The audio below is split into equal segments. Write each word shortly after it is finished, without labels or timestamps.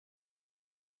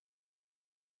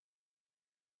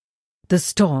The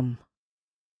Storm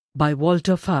by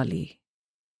Walter Farley.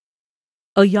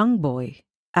 A young boy,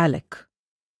 Alec,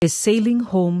 is sailing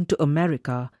home to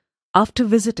America after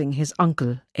visiting his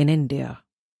uncle in India.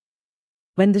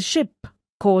 When the ship,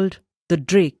 called the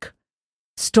Drake,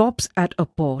 stops at a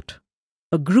port,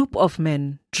 a group of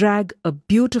men drag a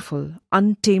beautiful,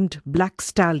 untamed black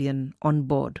stallion on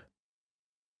board.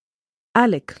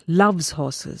 Alec loves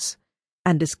horses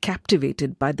and is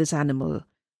captivated by this animal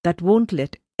that won't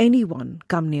let anyone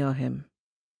come near him.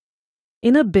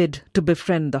 In a bid to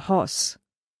befriend the horse,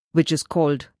 which is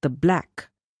called the Black,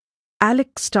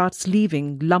 Alec starts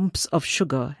leaving lumps of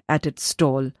sugar at its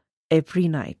stall every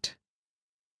night.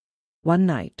 One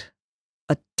night,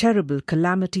 a terrible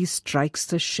calamity strikes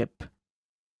the ship.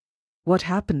 What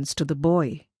happens to the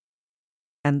boy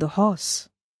and the horse?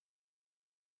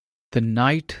 The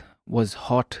night was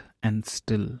hot and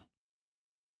still.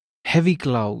 Heavy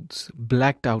clouds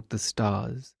blacked out the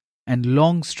stars, and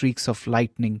long streaks of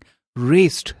lightning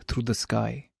raced through the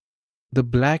sky. The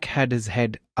Black had his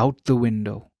head out the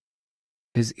window,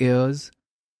 his ears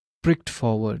pricked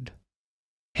forward,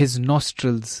 his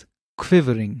nostrils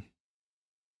quivering,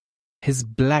 his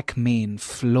black mane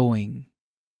flowing.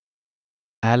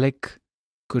 Alec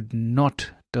could not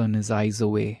turn his eyes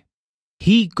away.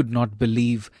 He could not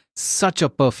believe such a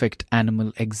perfect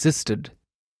animal existed.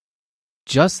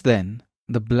 Just then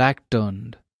the Black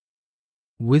turned,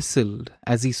 whistled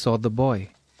as he saw the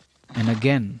boy, and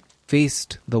again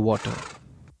faced the water.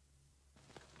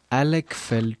 Alec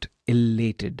felt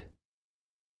elated.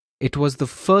 It was the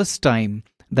first time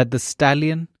that the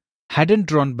stallion hadn't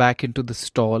drawn back into the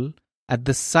stall at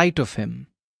the sight of him.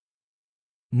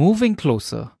 Moving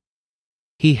closer,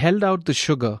 he held out the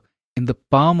sugar in the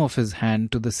palm of his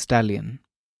hand to the stallion.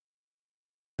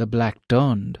 The Black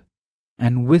turned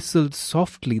and whistled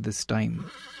softly this time.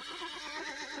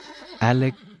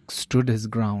 Alec stood his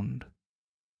ground.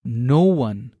 No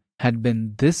one had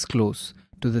been this close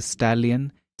to the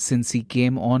stallion since he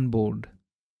came on board.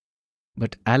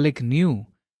 But Alec knew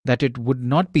that it would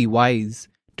not be wise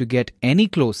to get any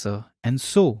closer, and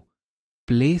so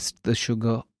placed the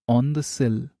sugar on the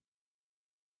sill.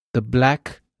 The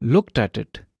Black looked at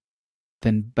it,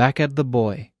 then back at the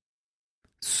boy.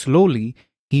 Slowly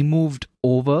he moved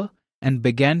over and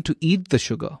began to eat the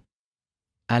sugar.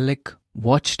 Alec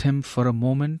watched him for a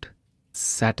moment,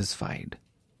 satisfied.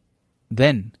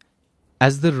 Then,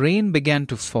 as the rain began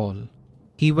to fall,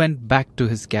 he went back to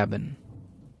his cabin.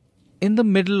 In the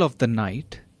middle of the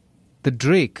night, the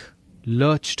Drake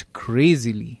lurched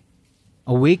crazily,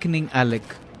 awakening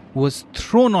Alec, who was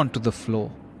thrown onto the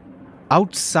floor.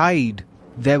 Outside,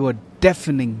 there were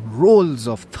deafening rolls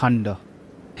of thunder.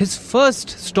 His first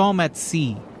storm at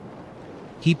sea.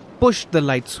 He pushed the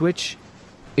light switch.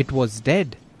 It was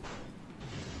dead.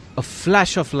 A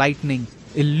flash of lightning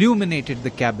illuminated the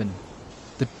cabin.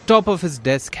 The top of his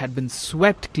desk had been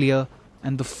swept clear,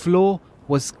 and the floor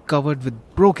was covered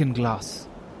with broken glass.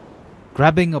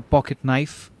 Grabbing a pocket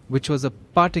knife, which was a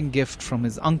parting gift from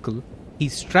his uncle, he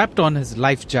strapped on his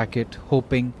life jacket,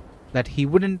 hoping that he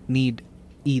wouldn't need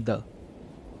either.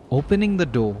 Opening the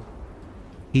door,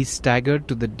 he staggered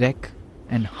to the deck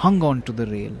and hung on to the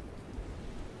rail.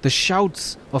 The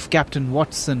shouts of Captain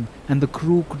Watson and the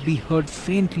crew could be heard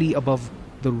faintly above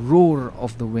the roar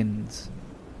of the winds.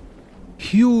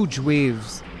 Huge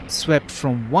waves swept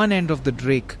from one end of the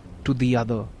Drake to the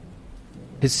other.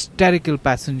 Hysterical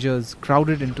passengers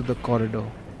crowded into the corridor.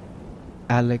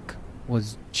 Alec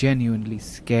was genuinely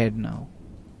scared now.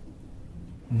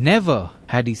 Never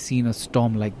had he seen a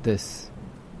storm like this.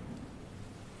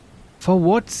 For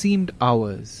what seemed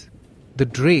hours, the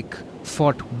Drake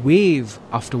fought wave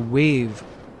after wave,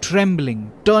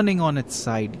 trembling, turning on its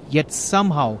side, yet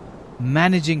somehow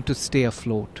managing to stay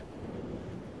afloat.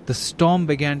 The storm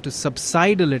began to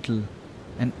subside a little,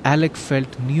 and Alec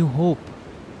felt new hope.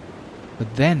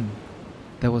 But then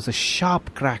there was a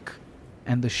sharp crack,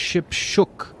 and the ship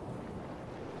shook.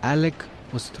 Alec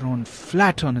was thrown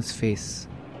flat on his face,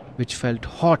 which felt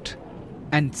hot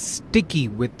and sticky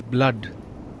with blood.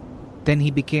 Then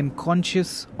he became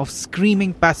conscious of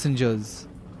screaming passengers,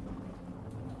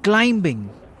 climbing,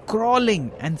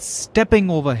 crawling, and stepping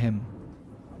over him.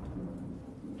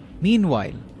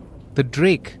 Meanwhile, the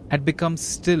Drake had become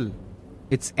still.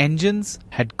 Its engines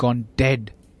had gone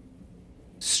dead.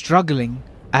 Struggling,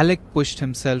 Alec pushed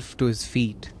himself to his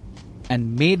feet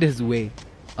and made his way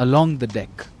along the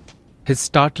deck. His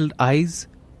startled eyes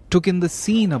took in the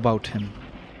scene about him.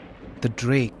 The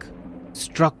Drake,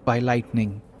 struck by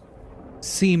lightning,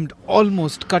 seemed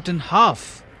almost cut in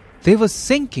half. They were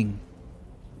sinking.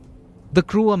 The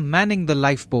crew were manning the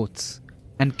lifeboats,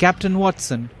 and Captain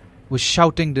Watson, was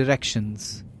shouting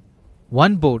directions.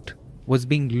 One boat was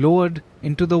being lowered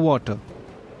into the water.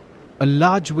 A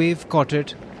large wave caught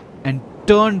it and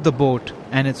turned the boat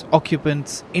and its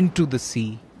occupants into the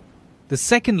sea. The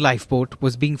second lifeboat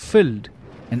was being filled,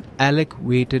 and Alec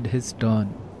waited his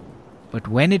turn. But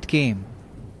when it came,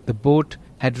 the boat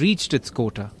had reached its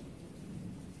quota.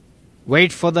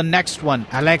 "Wait for the next one,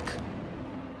 Alec,"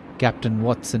 Captain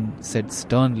Watson said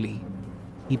sternly.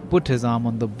 He put his arm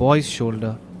on the boy's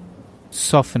shoulder,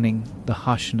 softening the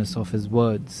harshness of his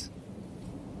words.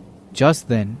 Just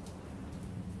then,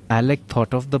 Alec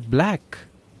thought of the black.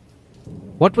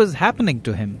 What was happening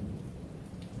to him?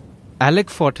 Alec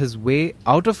fought his way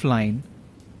out of line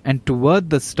and toward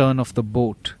the stern of the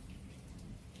boat.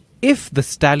 If the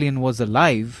stallion was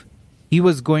alive, he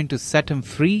was going to set him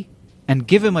free and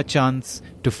give him a chance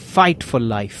to fight for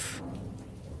life.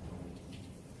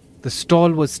 The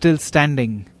stall was still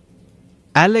standing.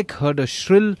 Alec heard a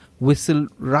shrill whistle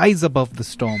rise above the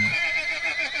storm.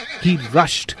 He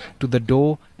rushed to the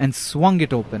door and swung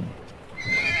it open.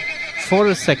 For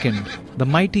a second, the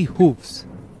mighty hoofs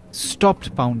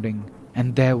stopped pounding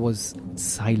and there was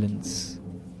silence.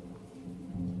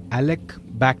 Alec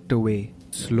backed away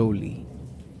slowly.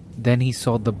 Then he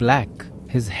saw the black,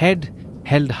 his head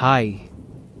held high,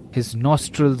 his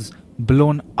nostrils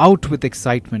blown out with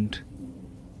excitement.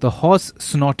 The horse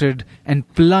snorted and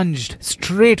plunged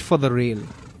straight for the rail,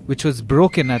 which was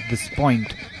broken at this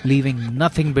point, leaving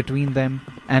nothing between them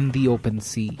and the open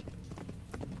sea.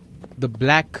 The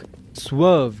black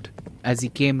swerved as he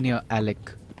came near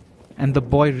Alec, and the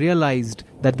boy realized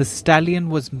that the stallion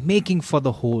was making for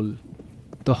the hole.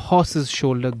 The horse's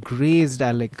shoulder grazed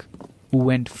Alec, who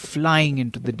went flying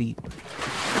into the deep.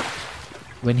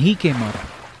 When he came up,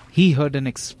 he heard an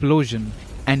explosion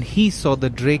and he saw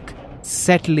the drake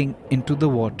settling into the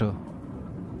water.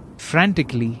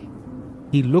 Frantically,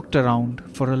 he looked around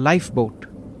for a lifeboat,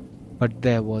 but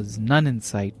there was none in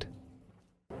sight.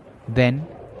 Then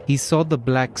he saw the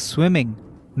black swimming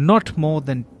not more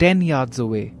than 10 yards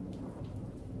away.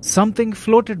 Something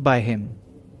floated by him,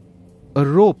 a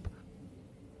rope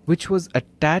which was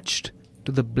attached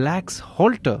to the black's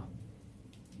halter.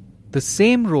 The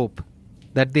same rope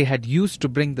that they had used to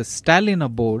bring the stallion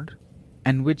aboard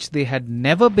and which they had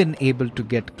never been able to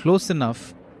get close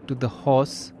enough to the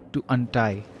horse to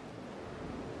untie.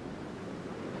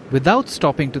 Without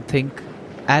stopping to think,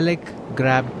 Alec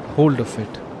grabbed hold of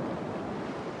it.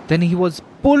 Then he was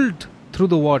pulled through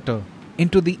the water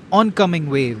into the oncoming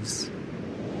waves.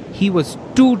 He was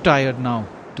too tired now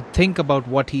to think about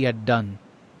what he had done.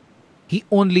 He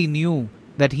only knew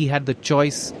that he had the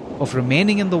choice of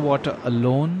remaining in the water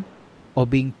alone or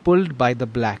being pulled by the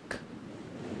black.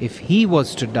 If he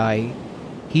was to die,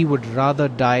 he would rather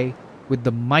die with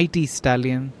the mighty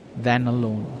stallion than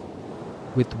alone.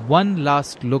 With one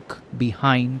last look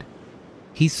behind,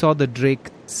 he saw the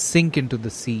drake sink into the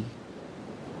sea.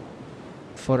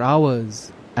 For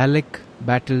hours, Alec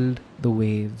battled the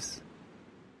waves.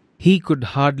 He could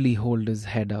hardly hold his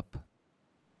head up.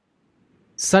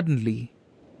 Suddenly,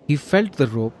 he felt the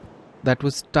rope that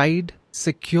was tied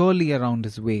securely around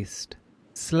his waist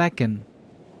slacken.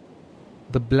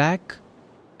 The black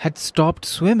had stopped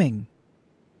swimming.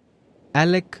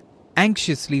 Alec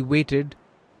anxiously waited,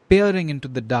 peering into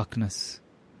the darkness.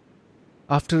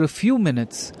 After a few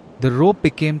minutes, the rope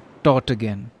became taut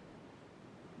again.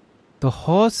 The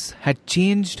horse had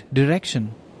changed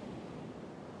direction.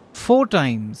 4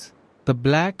 times, the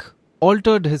black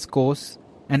altered his course,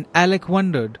 and Alec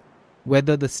wondered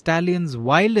whether the stallion's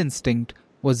wild instinct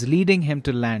was leading him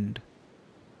to land.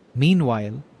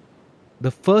 Meanwhile,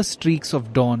 the first streaks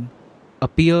of dawn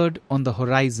appeared on the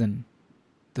horizon.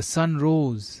 The sun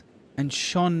rose and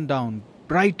shone down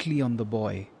brightly on the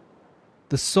boy.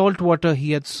 The salt water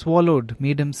he had swallowed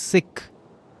made him sick,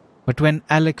 but when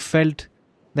Alec felt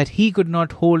that he could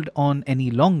not hold on any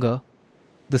longer,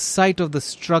 the sight of the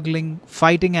struggling,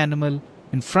 fighting animal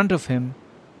in front of him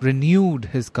renewed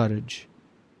his courage.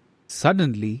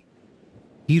 Suddenly,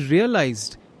 he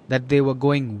realized that they were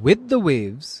going with the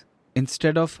waves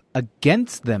instead of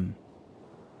against them.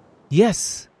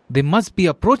 Yes, they must be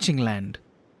approaching land.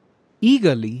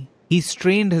 Eagerly, he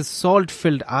strained his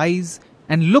salt-filled eyes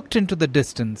and looked into the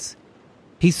distance.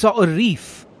 He saw a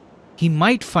reef. He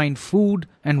might find food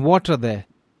and water there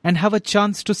and have a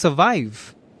chance to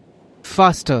survive.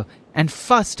 Faster and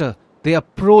faster they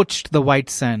approached the white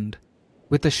sand.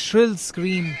 With a shrill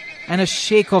scream and a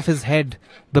shake of his head,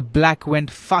 the black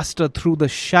went faster through the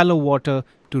shallow water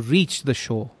to reach the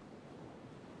shore.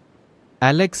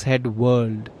 Alec's head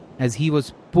whirled as he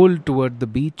was pulled toward the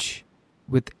beach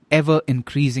with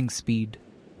ever-increasing speed.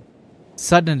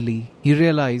 Suddenly, he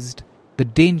realized the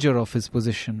danger of his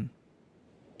position.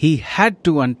 He had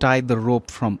to untie the rope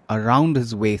from around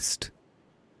his waist,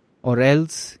 or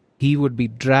else he would be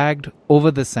dragged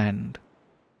over the sand.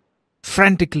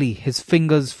 Frantically, his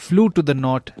fingers flew to the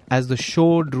knot as the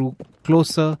shore drew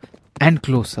closer and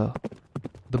closer.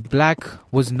 The black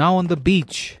was now on the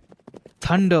beach.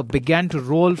 Thunder began to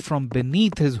roll from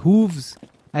beneath his hooves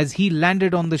as he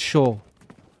landed on the shore.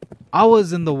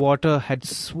 Hours in the water had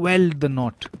swelled the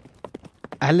knot.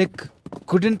 Alec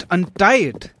couldn't untie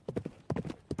it.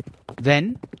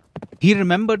 Then he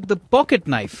remembered the pocket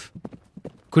knife.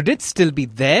 Could it still be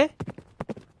there?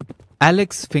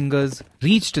 Alec's fingers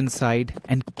reached inside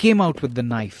and came out with the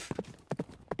knife.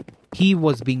 He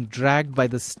was being dragged by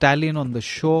the stallion on the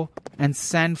shore and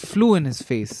sand flew in his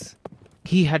face.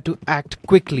 He had to act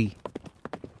quickly.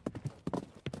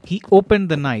 He opened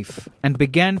the knife and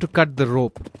began to cut the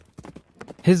rope.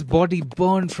 His body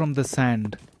burned from the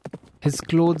sand. His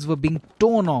clothes were being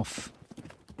torn off.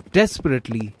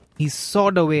 Desperately, he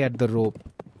sawed away at the rope.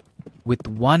 With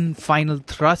one final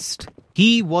thrust,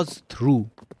 he was through.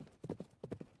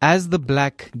 As the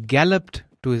black galloped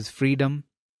to his freedom,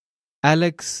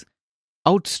 Alec's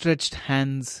outstretched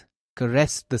hands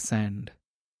caressed the sand.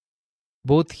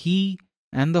 Both he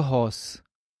and the horse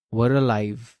were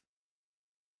alive.